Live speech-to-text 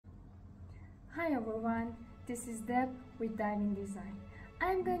Hi everyone, this is Deb with Diving Design.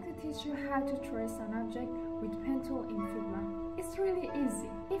 I'm going to teach you how to trace an object with pen tool in Figma. It's really easy.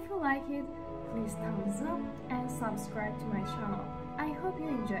 If you like it, please thumbs up and subscribe to my channel. I hope you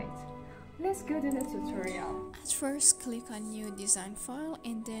enjoy it. Let's go to the tutorial. At first, click on New Design File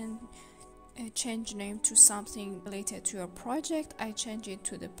and then change name to something related to your project. I change it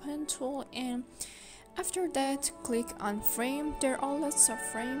to the pen tool, and after that click on frame. There are lots of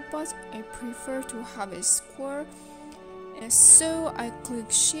frames, but I prefer to have a square, so I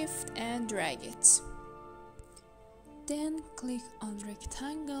click shift and drag it. Then click on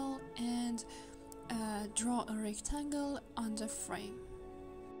rectangle and draw a rectangle on the frame.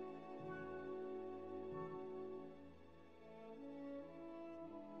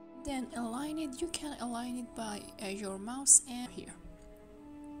 Then align it. You can align it by your mouse, and here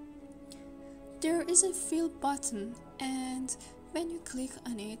there is a fill button, and when you click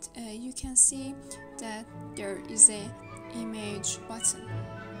on it you can see that there is a image button.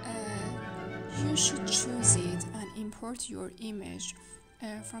 You should choose it and import your image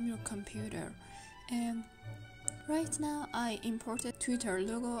from your computer. And right now I imported Twitter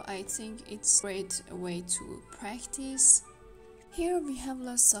logo. I think it's a great way to practice. Here we have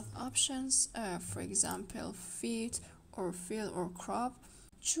lots of options, for example fit or fill or crop.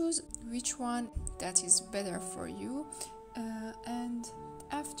 Choose which one that is better for you, and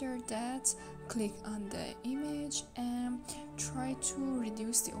after that click on the image and try to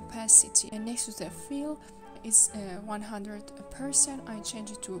reduce the opacity. And next to the fill is 100%. I change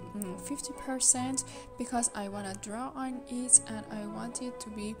it to 50% because I want to draw on it and I want it to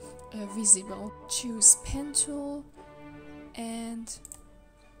be visible. Choose pen tool and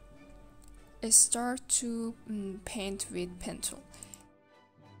start to paint with pen tool.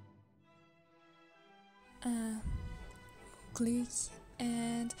 Click,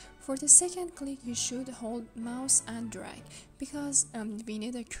 and for the second click you should hold mouse and drag because we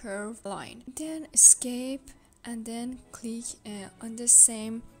need a curved line. Then escape and then click on the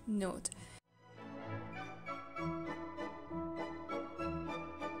same node.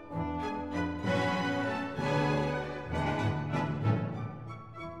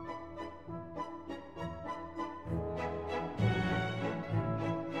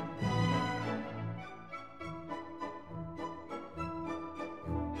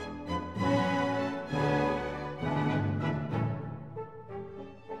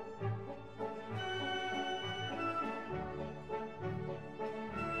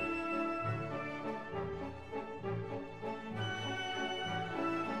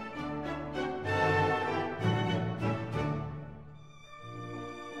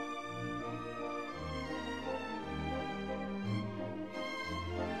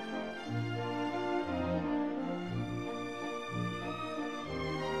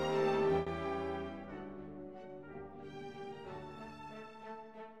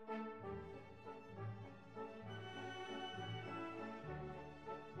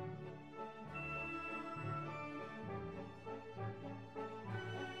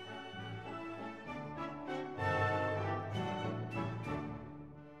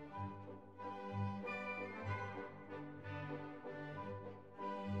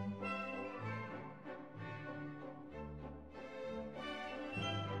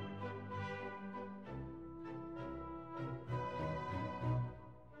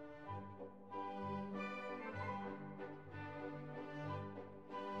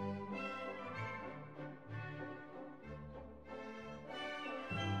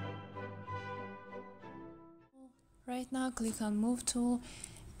 Right now click on move tool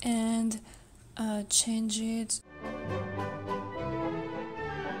and change it.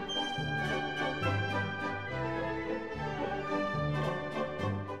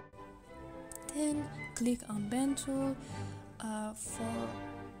 Then click on pen tool for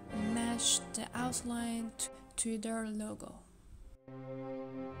match the outline to their logo.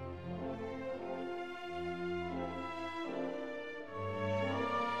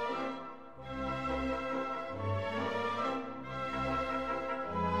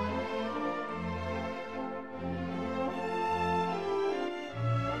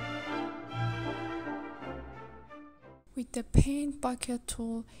 With the paint bucket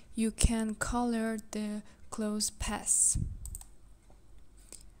tool, you can color the close paths.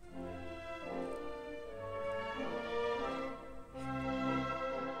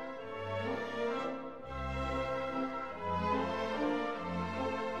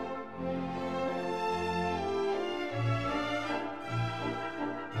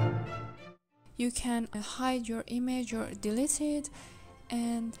 You can hide your image or delete it,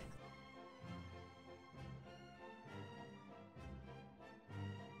 and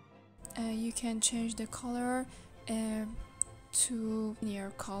you can change the color to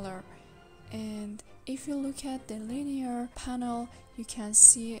linear color. And if you look at the linear panel, you can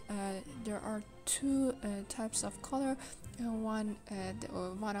see there are two types of color. One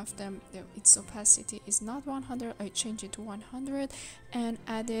of them, its opacity is not 100. I changed it to 100 and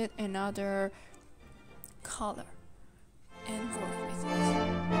added another color and work with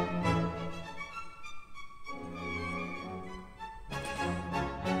it.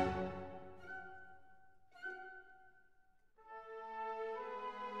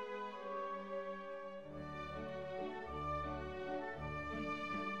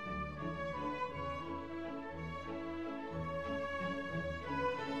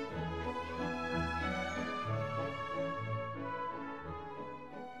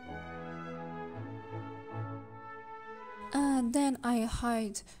 And then I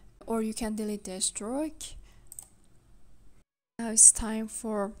hide, or you can delete the stroke. Now it's time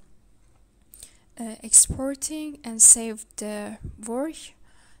for exporting and save the work.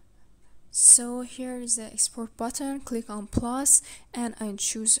 So here is the export button. Click on plus and I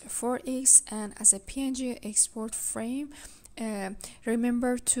choose 4x, and as a PNG export frame.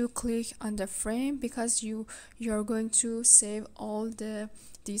 Remember to click on the frame because you're going to save all the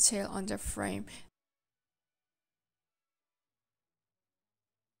detail on the frame.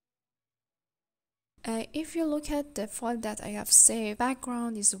 If you look at the file that I have saved,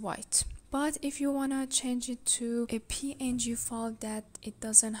 background is white. But if you wanna change it to a PNG file that it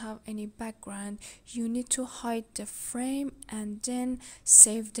doesn't have any background, you need to hide the frame and then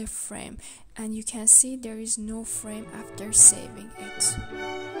save the frame. And you can see there is no frame after saving it.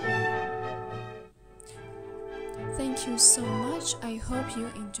 Thank you so much. I hope you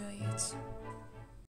enjoy it.